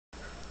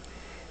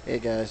Hey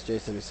guys,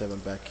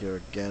 J77 back here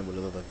again with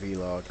another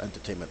vlog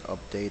entertainment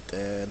update.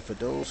 And for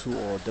those who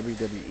are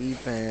WWE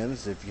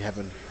fans, if you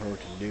haven't heard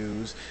the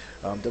news,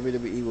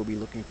 WWE will be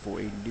looking for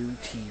a new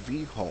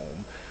TV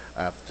home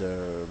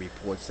after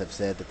reports have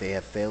said that they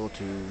have failed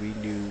to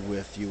renew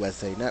with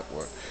USA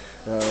Network.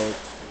 Uh,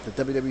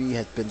 the WWE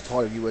has been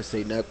part of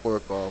USA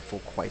Network for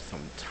quite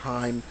some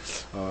time.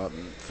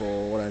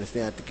 For what I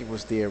understand, I think it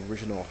was their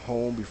original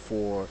home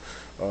before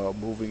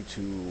moving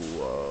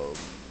to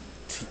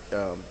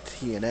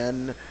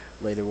TNN,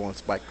 later on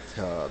Spike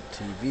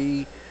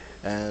TV,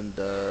 and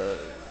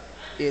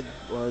it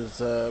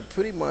was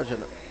pretty much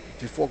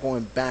before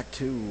going back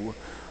to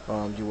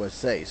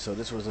USA. So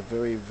this was a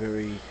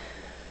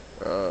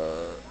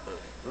uh,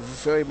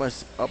 very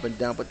much up and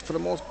down, but for the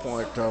most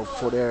part,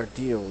 for their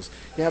deals,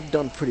 they have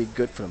done pretty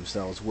good for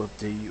themselves with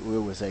the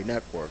USA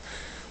Network.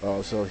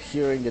 So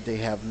hearing that they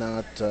have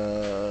not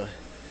uh,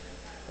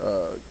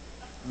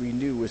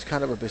 renew is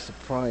kind of a big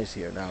surprise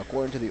here. Now,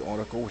 according to the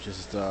article, which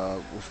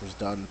was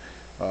done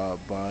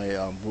by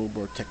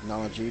Bloomberg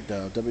Technology,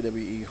 the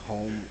WWE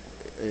home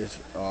is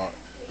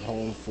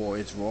home for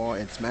its Raw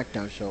and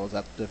SmackDown shows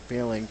after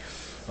failing.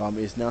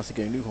 Is now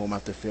seeking a new home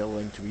after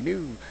failing to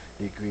renew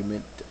the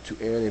agreement to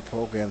air their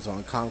programs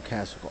on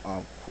Comcast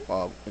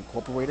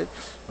Incorporated,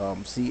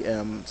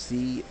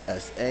 CMCSA,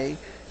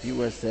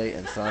 USA,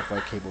 and Sci-Fi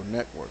Cable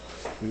Network.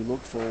 We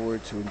look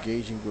forward to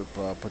engaging with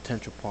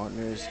potential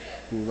partners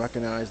who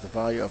recognize the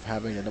value of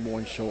having the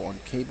 #1 show on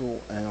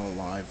cable and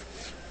live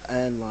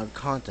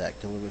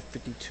contact delivered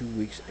 52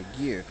 weeks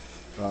a year.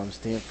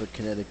 Stamford,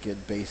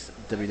 Connecticut-based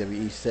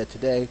WWE said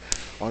today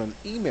on an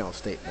email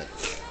statement.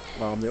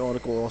 The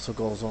article also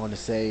goes on to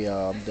say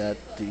that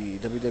the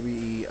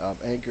WWE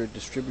anchored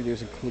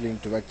distributors, including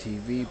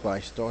DirecTV, by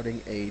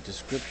starting a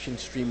subscription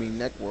streaming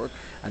network,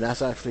 and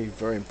that's actually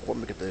very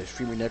important because the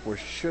streaming network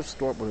should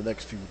start within the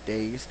next few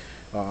days.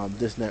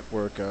 This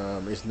network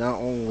is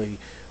not only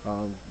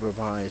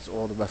provides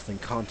all the wrestling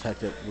content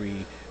that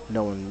we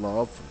know and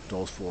love,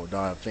 those for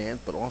die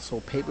fans, but also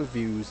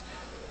pay-per-views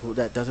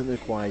that doesn't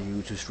require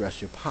you to stress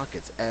your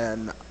pockets.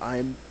 And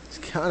I'm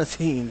kind of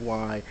seeing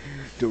why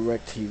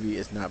DirecTV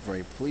is not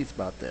very pleased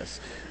about this.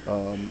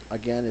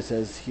 Again, it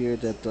says here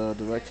that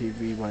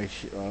DirecTV,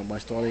 by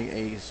starting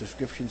a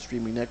subscription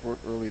streaming network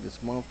early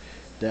this month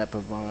that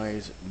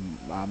provides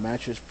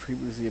matches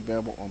previously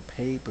available on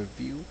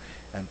pay-per-view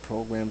and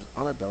programs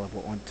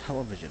unavailable on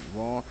television.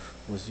 Raw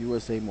was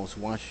USA most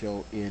watched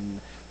show in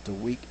the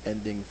week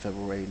ending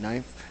February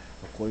 9th.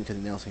 According to the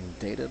Nielsen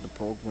data, the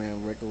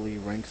program regularly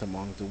ranks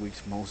among the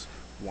week's most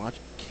watched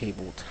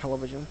cable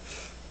television.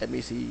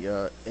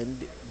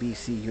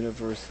 NBC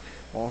Universal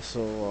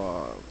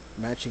also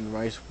matching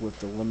rights with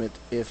the limit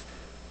if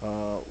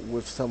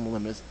with some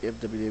limits if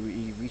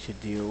WWE reach a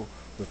deal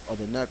with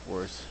other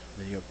networks.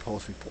 The New York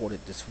Post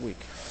reported this week.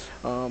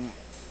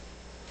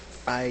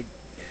 I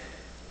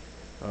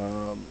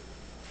um,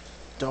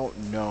 don't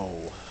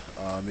know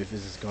if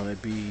this is going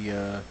to be.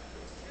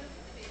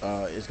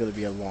 Is going to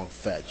be a long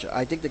fetch.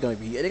 I think they're going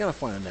to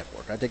find a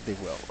network. I think they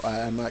will.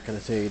 I'm not going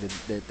to say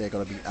that they're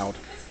going to be out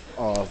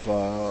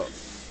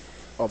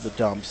of the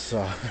dumps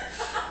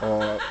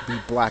or be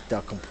blacked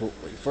out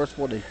completely. First of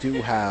all, they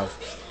do have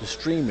the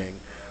streaming,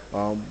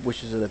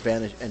 which is an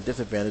advantage and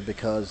disadvantage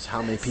because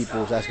how many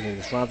people is asking to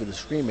subscribe to the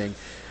streaming,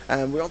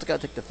 and we also got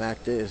to take the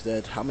fact is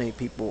that how many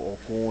people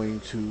are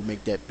going to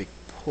make that big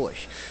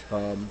push.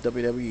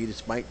 WWE,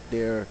 despite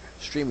their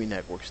streaming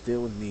network,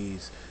 still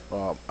needs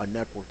a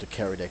network to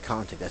carry their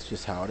content. That's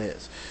just how it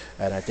is,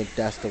 and I think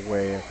that's the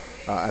way.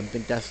 I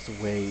think that's the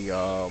way.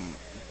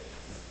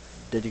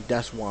 I think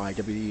that's why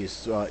WWE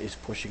is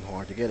pushing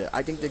hard to get it.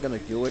 I think they're gonna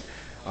do it.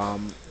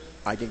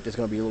 I think there's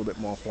going to be a little bit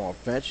more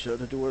far-fetched to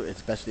do it,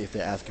 especially if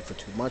they're asking for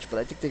too much, but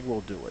I think they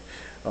will do it.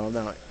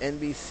 Now,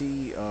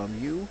 NBC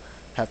U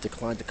have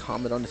declined to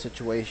comment on the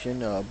situation,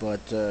 but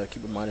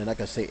keep in mind they're not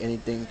going to say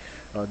anything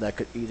that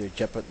could either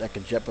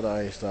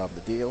jeopardize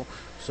the deal.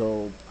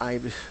 So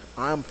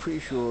I'm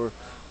pretty sure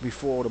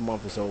before the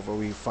month is over,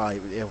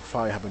 they'll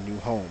probably have a new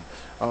home.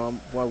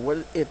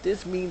 If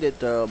this means that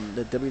the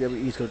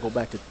WWE is going to go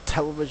back to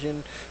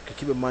television? Because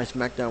keep in mind,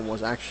 SmackDown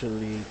was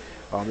actually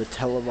the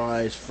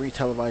free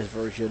televised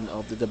version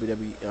of the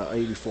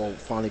WWE before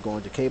finally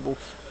going to cable.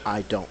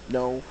 I don't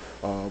know.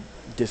 I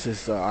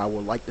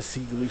would like to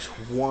see at least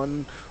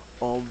one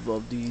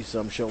of these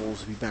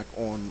shows be back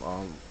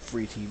on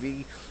free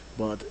TV,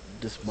 but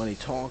this money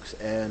talks,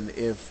 and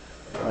if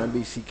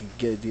NBC can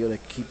get a deal to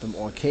keep them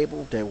on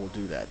cable, they will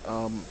do that.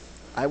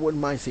 I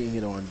wouldn't mind seeing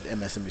it on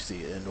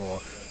MSNBC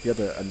or the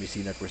other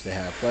NBC networks they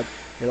have, but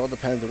it all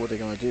depends on what they're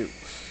going to do.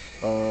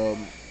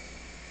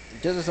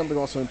 This is something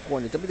also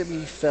important.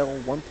 WWE fell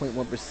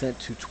 1.1%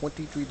 to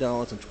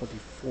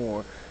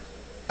 $23.24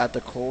 at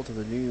the close of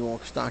the New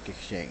York Stock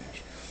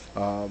Exchange.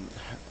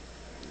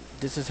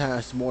 This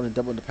has more than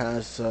doubled in the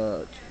past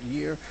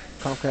year.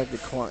 Comcast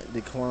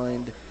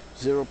declined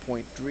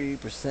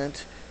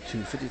 0.3% to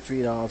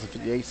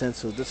 $53.58.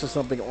 So this is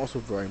something also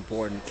very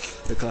important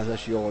because,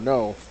 as you all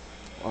know,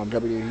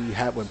 WWE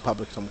had went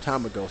public some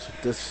time ago. So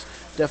this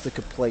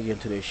definitely could play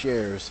into their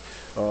shares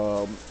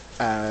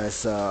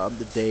as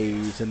the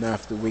days and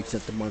after weeks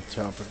and the month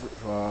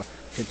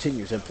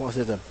continues. And plus,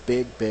 there's a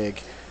big,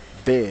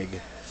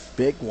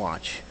 big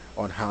watch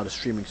on how the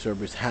streaming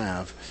service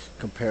have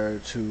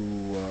compared to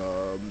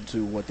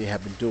what they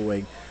have been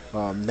doing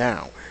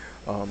now.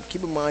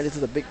 Keep in mind, this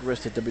is a big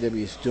risk that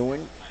WWE is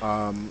doing.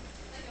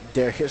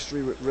 Their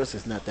history with risk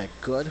is not that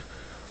good.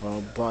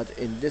 But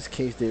in this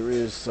case, there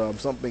is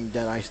something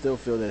that I still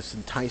feel that's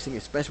enticing,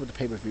 especially with the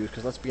pay-per-views.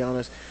 Because let's be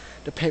honest,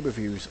 the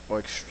pay-per-views are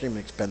extremely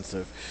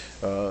expensive.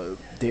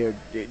 They're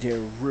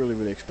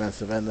really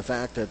expensive, and the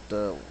fact that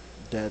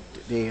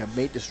they have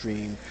made the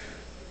stream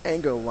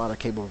anger a lot of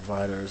cable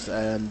providers,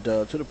 and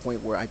to the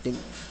point where I think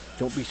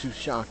don't be too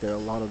shocked that a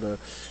lot of the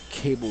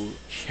cable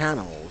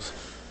channels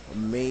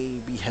may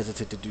be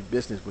hesitant to do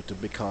business with them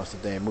because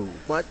of their move.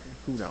 But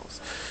who knows?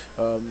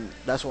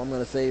 That's what I'm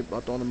going to say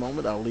about the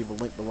moment. I'll leave a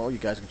link below. You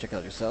guys can check it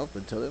out yourself.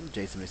 Until then,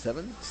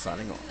 J77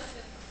 signing off.